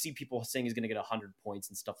mean, I've seen people saying he's going to get 100 points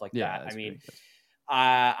and stuff like that. I mean,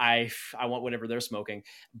 I want whatever they're smoking.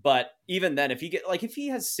 But even then, if he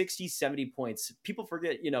has 60, 70 points, people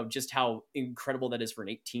forget, just how incredible that is for an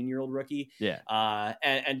 18-year-old rookie. Yeah.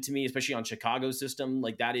 And to me, especially on Chicago's system,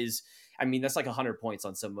 like that is, I mean, that's like 100 points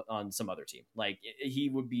on some other team. Like he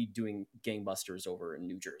would be doing gangbusters over in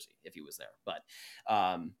New Jersey if he was there. But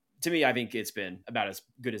to me, I think it's been about as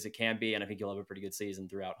good as it can be. And I think you'll have a pretty good season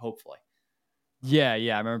throughout, hopefully. Yeah.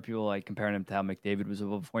 I remember people like comparing him to how McDavid was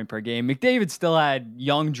above a point per game. McDavid still had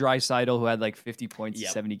young Draisaitl who had like 50 points in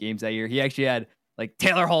 70 games that year. He actually had like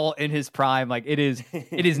Taylor Hall in his prime. Like it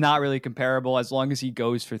is not really comparable as long as he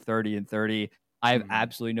goes for 30 and 30. I have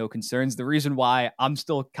absolutely no concerns. The reason why I'm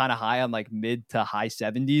still kind of high on like mid to high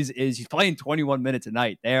 70s is he's playing 21 minutes a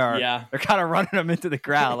night. They're kind of running him into the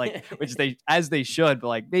ground, like which they should, but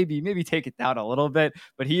like maybe take it down a little bit.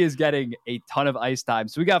 But he is getting a ton of ice time.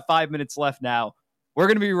 So we got 5 minutes left now. We're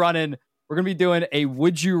gonna be doing a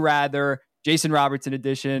Would You Rather Jason Robertson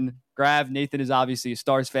edition. Grav, Nathan is obviously a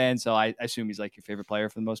Stars fan, so I assume he's like your favorite player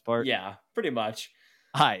for the most part. Yeah, pretty much.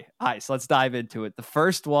 Hi. So let's dive into it. The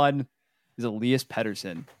first one is Elias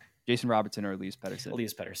Pettersson. Jason Robertson or Elias Pettersson?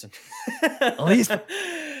 Elias Pettersson.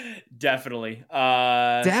 Definitely.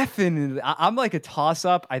 Definitely. I'm like a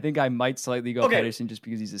toss-up. I think I might slightly go Pettersson just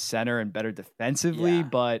because he's a center and better defensively,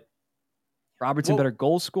 but Robertson better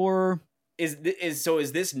goal scorer. Is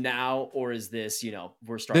this now, or is this,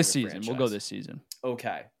 we're starting this season? Franchise? We'll go this season.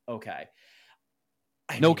 Okay.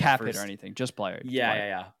 No cap hit or anything, just player.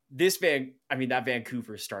 Yeah. That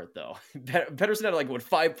Vancouver start though. Pettersson had like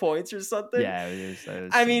 5 points or something. Yeah, it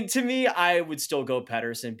is. To me, I would still go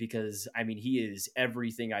Pettersson because he is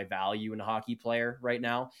everything I value in a hockey player right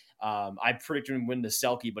now. I predict him to win the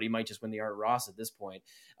Selke, but he might just win the Art Ross at this point.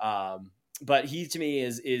 But he to me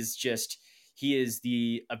is just. He is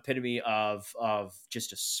the epitome of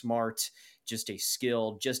just a smart, just a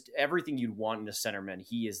skilled, just everything you'd want in a centerman.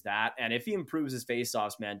 He is that. And if he improves his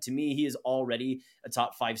faceoffs, man, to me, he is already a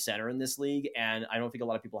top 5 center in this league. And I don't think a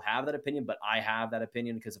lot of people have that opinion, but I have that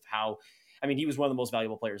opinion because of how, he was one of the most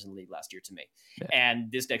valuable players in the league last year to me. Yeah.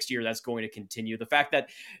 And this next year, that's going to continue. The fact that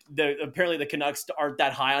apparently the Canucks aren't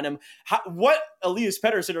that high on him. What Elias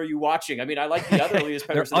Pettersson are you watching? I like the other Elias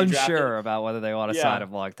Pettersson. They're unsure about whether they want to sign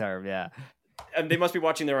him long term. Yeah. And they must be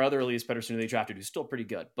watching their other Elias Pettersson they drafted, who's still pretty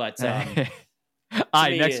good. But all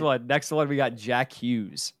right, next one, we got Jack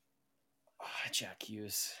Hughes. Jack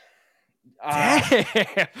Hughes.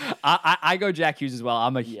 I go Jack Hughes as well.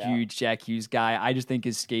 I'm a huge Jack Hughes guy. I just think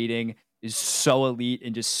his skating is so elite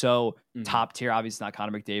and just so top tier. Obviously, not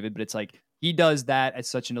Connor McDavid, but it's like he does that at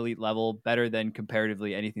such an elite level, better than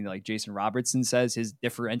comparatively anything that like Jason Robertson says, his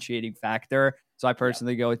differentiating factor. So I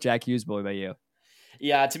personally go with Jack Hughes. But what about you?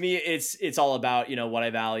 Yeah, to me, it's all about, what I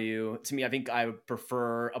value. To me, I think I would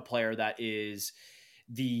prefer a player that is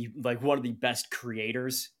one of the best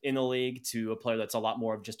creators in the league to a player that's a lot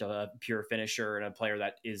more of just a pure finisher, and a player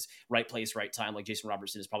that is right place, right time. Like Jason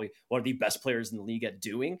Robertson is probably one of the best players in the league at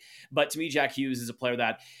doing. But to me, Jack Hughes is a player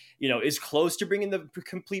that, is close to bringing the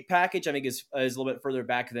complete package. I think is a little bit further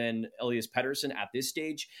back than Elias Pettersson at this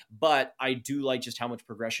stage. But I do like just how much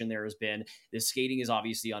progression there has been. The skating is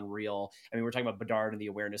obviously unreal. We're talking about Bedard and the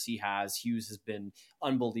awareness he has. Hughes has been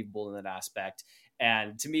unbelievable in that aspect.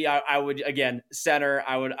 And to me, I would, again, center,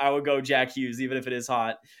 I would go Jack Hughes, even if it is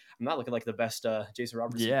hot. I'm not looking like the best Jason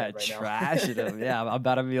Robertson right now. Trashing him. Yeah, I'm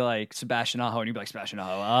about to be like Sebastian Aho, and you'd be like, Sebastian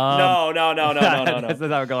Aho. No. That's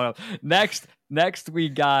not going on. Next, we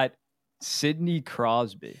got Sidney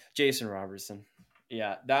Crosby. Jason Robertson.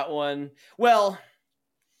 Yeah, that one. Well,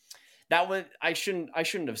 that one, I shouldn't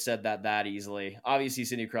have said that easily. Obviously,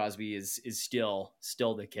 Sidney Crosby is still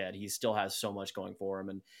the kid. He still has so much going for him,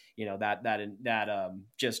 and that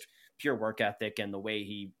just pure work ethic and the way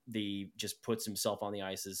he just puts himself on the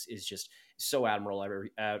ice is just so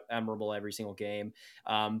admirable every single game.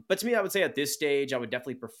 But to me, I would say at this stage, I would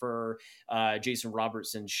definitely prefer Jason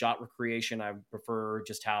Robertson's shot recreation. I would prefer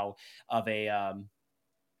just how of a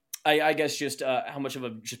I guess just how much of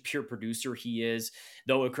a just pure producer he is.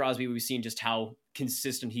 Though with Crosby, we've seen just how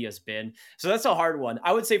consistent he has been. So that's a hard one.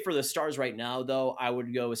 I would say for the Stars right now, though, I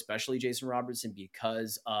would go especially Jason Robertson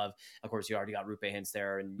because of course, you already got Rupe Hintz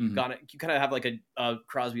there, and you kind of have like a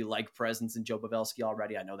Crosby-like presence in Joe Pavelski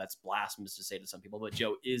already. I know that's blasphemous to say to some people, but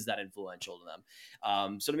Joe is that influential to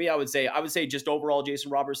them. So to me, I would say just overall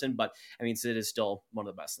Jason Robertson, but Sid is still one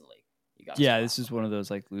of the best in the league. This is one of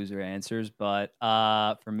those like loser answers, but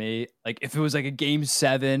for me, like if it was like a game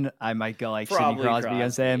 7, I might go like Sidney Crosby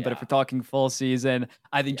against him. But if we're talking full season,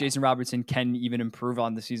 I think Jason Robertson can even improve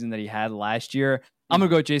on the season that he had last year. I'm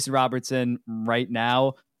gonna go with Jason Robertson right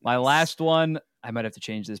now. My last one, I might have to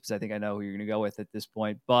change this because I think I know who you're gonna go with at this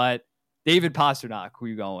point. But David Pastrnak, who are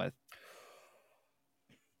you going with?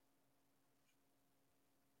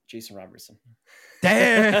 Jason Robertson.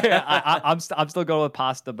 Damn, I'm still going with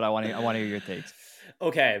Pasta, but I want to hear your takes.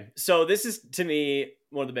 Okay, so this is to me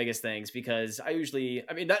one of the biggest things because I usually,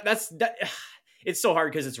 that's it's so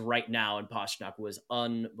hard because it's right now, and Pastrnak was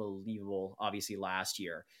unbelievable, obviously last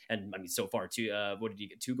year, and so far too. What did he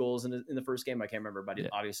get? 2 goals in the first game? I can't remember, but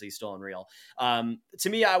obviously still unreal. To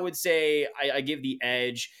me, I would say I give the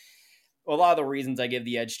edge. Well, a lot of the reasons I give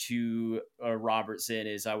the edge to Robertson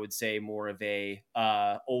is, I would say, more of a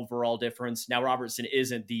overall difference. Now, Robertson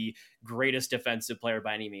isn't the greatest defensive player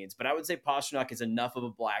by any means, but I would say Pastrnak is enough of a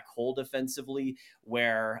black hole defensively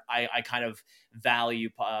where I kind of value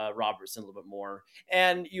Robertson a little bit more.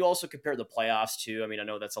 And you also compare the playoffs too. I mean, I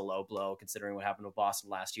know that's a low blow considering what happened with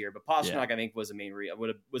Boston last year, but Pastrnak, I think, was a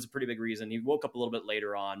was a pretty big reason. He woke up a little bit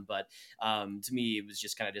later on, but to me, it was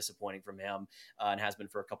just kind of disappointing from him and has been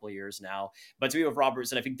for a couple of years now. But to me, with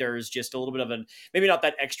Robertson, I think there's just a little bit of maybe not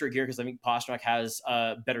that extra gear because I think Pastrnak has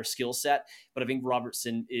a better skill set, but I think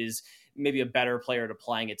Robertson is maybe a better player at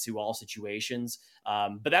applying it to all situations.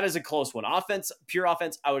 But that is a close one. Pure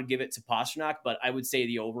offense, I would give it to Pastrnak, but I would say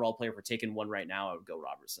the overall player for taking one right now, I would go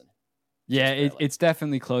Robertson. Yeah, it's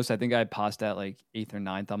definitely close. I think I passed at like 8th or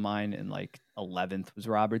 9th on mine, and like 11th was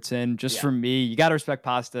Robertson. For me, you got to respect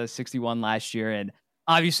Pasta, 61 last year, and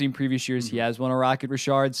obviously in previous years he has won a Rocket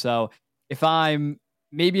Richard. So if I'm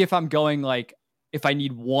going like, if I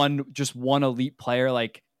need just one elite player,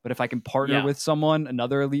 like, but if I can partner with someone,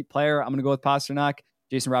 another elite player, I'm going to go with Pastrnak.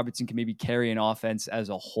 Jason Robertson can maybe carry an offense as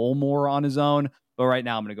a whole more on his own. But right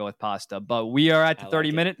now I'm going to go with Pasta. But we are at the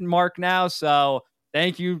 30-minute mark now. So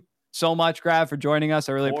thank you so much, Grav, for joining us.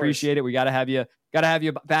 I really appreciate it. We got to have you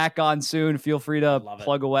back on soon. Feel free to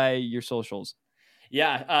plug away your socials.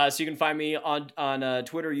 Yeah, so you can find me on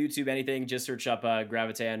Twitter, YouTube, anything. Just search up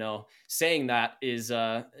Graviteh. I know saying that is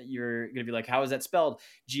you're gonna be like, how is that spelled?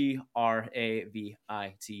 Graviteh.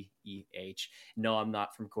 No, I'm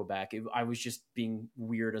not from Quebec. I was just being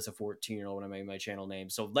weird as a 14-year-old when I made my channel name.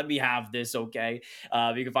 So let me have this, okay?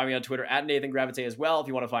 You can find me on Twitter at Nathan Graviteh as well. If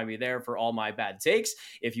you want to find me there for all my bad takes,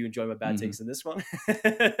 if you enjoy my bad takes in this one,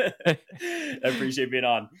 I appreciate being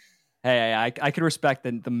on. Hey, I can respect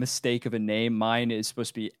the mistake of a name. Mine is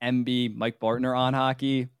supposed to be MB Mike Bartner on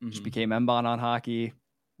hockey. Just became MBON on hockey.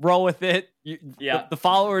 Roll with it. The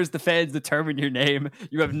followers, the fans determine your name.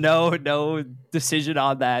 You have no decision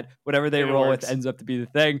on that. Whatever they roll with ends up to be the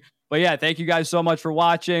thing. But yeah, thank you guys so much for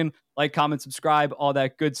watching. Like, comment, subscribe, all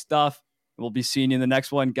that good stuff. We'll be seeing you in the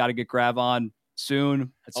next one. Got to get Grav on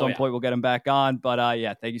soon. At some point, we'll get him back on. But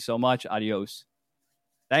yeah, thank you so much. Adios.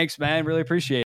 Thanks, man. Really appreciate it.